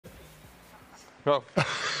Oh.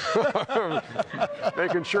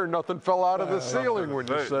 Making sure nothing fell out of the ceiling when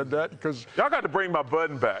you said that, because y'all got to bring my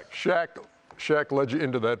button back. Shaq led you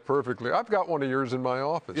into that perfectly. I've got one of yours in my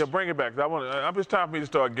office. Yeah, bring it back. I'm just time for me to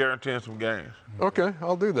start guaranteeing some games. Okay,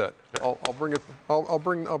 I'll do that. I'll bring it. I'll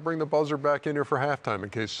bring the buzzer back in here for halftime in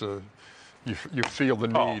case you feel the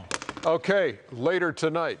need. Okay, later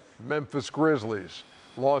tonight, Memphis Grizzlies,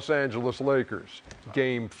 Los Angeles Lakers,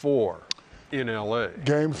 Game 4 in LA.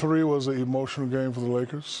 Game 3 was an emotional game for the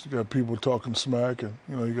Lakers. You got people talking smack, and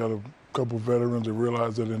you got a couple veterans that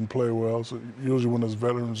realize they didn't play well. So usually when there's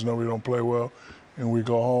veterans, we don't play well, and we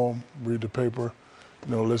go home, read the paper,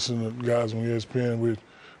 listen to guys on ESPN.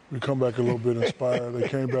 We come back a little bit inspired. They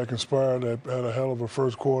came back inspired. They had a hell of a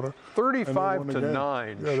first quarter.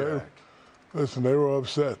 35-9. Listen, they were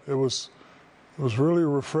upset. It was really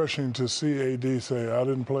refreshing to see AD say, I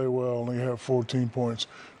didn't play well, only have 14 points.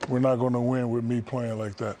 We're not going to win with me playing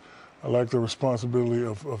like that. I like the responsibility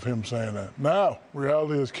of him saying that. Now,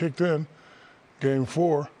 reality has kicked in. Game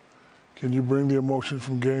 4, can you bring the emotion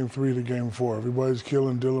from Game 3 to Game 4? Everybody's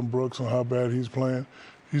killing Dylan Brooks on how bad he's playing.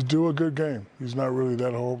 He's due a good game. He's not really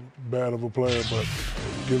that bad of a player, but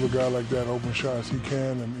give a guy like that open shots he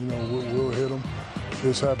can, and, we'll hit him.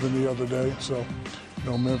 This happened the other day, so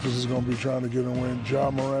Memphis is going to be trying to get a win. Ja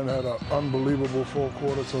Morant had an unbelievable fourth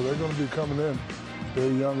quarter, so they're going to be coming in.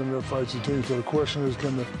 They're young and they're fights the team. So the question is,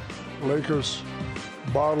 can the Lakers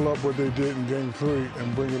bottle up what they did in Game 3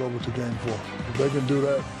 and bring it over to Game 4? If they can do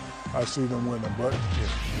that, I see them winning. But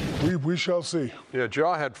we shall see. Yeah,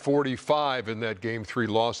 Ja had 45 in that Game 3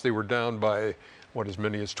 loss. They were down by, as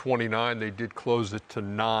many as 29. They did close it to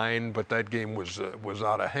 9, but that game was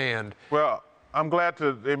out of hand. Well, I'm glad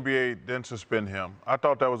the NBA didn't suspend him. I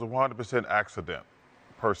thought that was a 100% accident,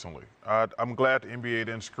 personally. I'm glad the NBA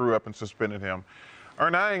didn't screw up and suspended him.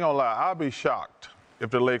 Ernie, I ain't gonna lie, I'll be shocked if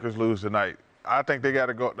the Lakers lose tonight. I think they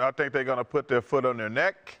gotta go. I think they're gonna put their foot on their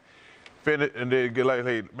neck, finish, and they get like,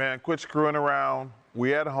 hey, man, quit screwing around.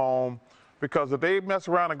 We at home. Because if they mess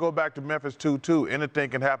around and go back to Memphis 2-2, anything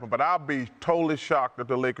can happen. But I'll be totally shocked if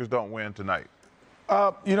the Lakers don't win tonight.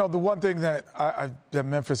 The one thing that that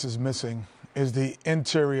Memphis is missing is the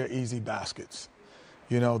interior easy baskets.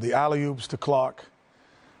 The alley-oops to Clark,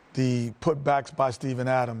 the putbacks by Steven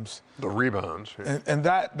Adams. The rebounds. Yeah. And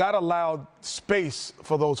that allowed space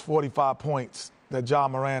for those 45 points that Ja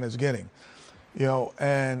Morant is getting.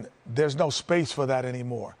 And there's no space for that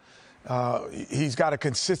anymore. He's got to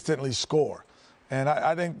consistently score. And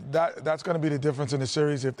I think that's going to be the difference in the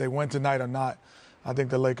series. If they win tonight or not, I think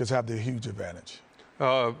the Lakers have the huge advantage.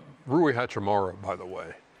 Rui Hachimura, by the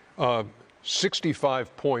way.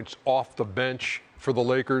 65 points off the bench for the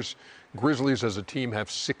Lakers. Grizzlies as a team have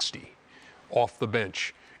 60 off the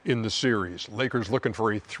bench in the series. Lakers looking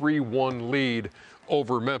for a 3-1 lead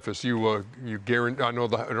over Memphis. You guarantee? I know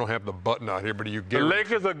I don't have the button out here, but you guarantee the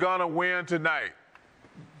Lakers are gonna win tonight.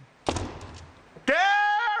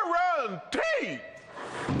 Guaranteed.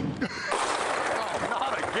 Oh,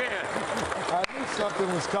 not again. I knew something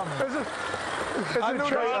was coming.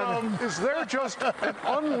 Is there just an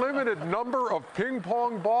unlimited number of ping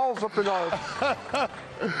pong balls up in our...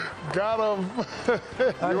 Got him.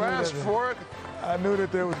 You asked for it? I knew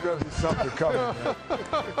that there was going to be something coming.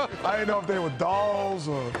 I didn't know if they were dolls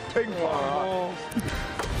or ping pong balls.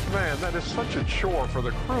 Man, that is such a chore for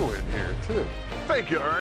the crew in here, too. Thank you, Ernie.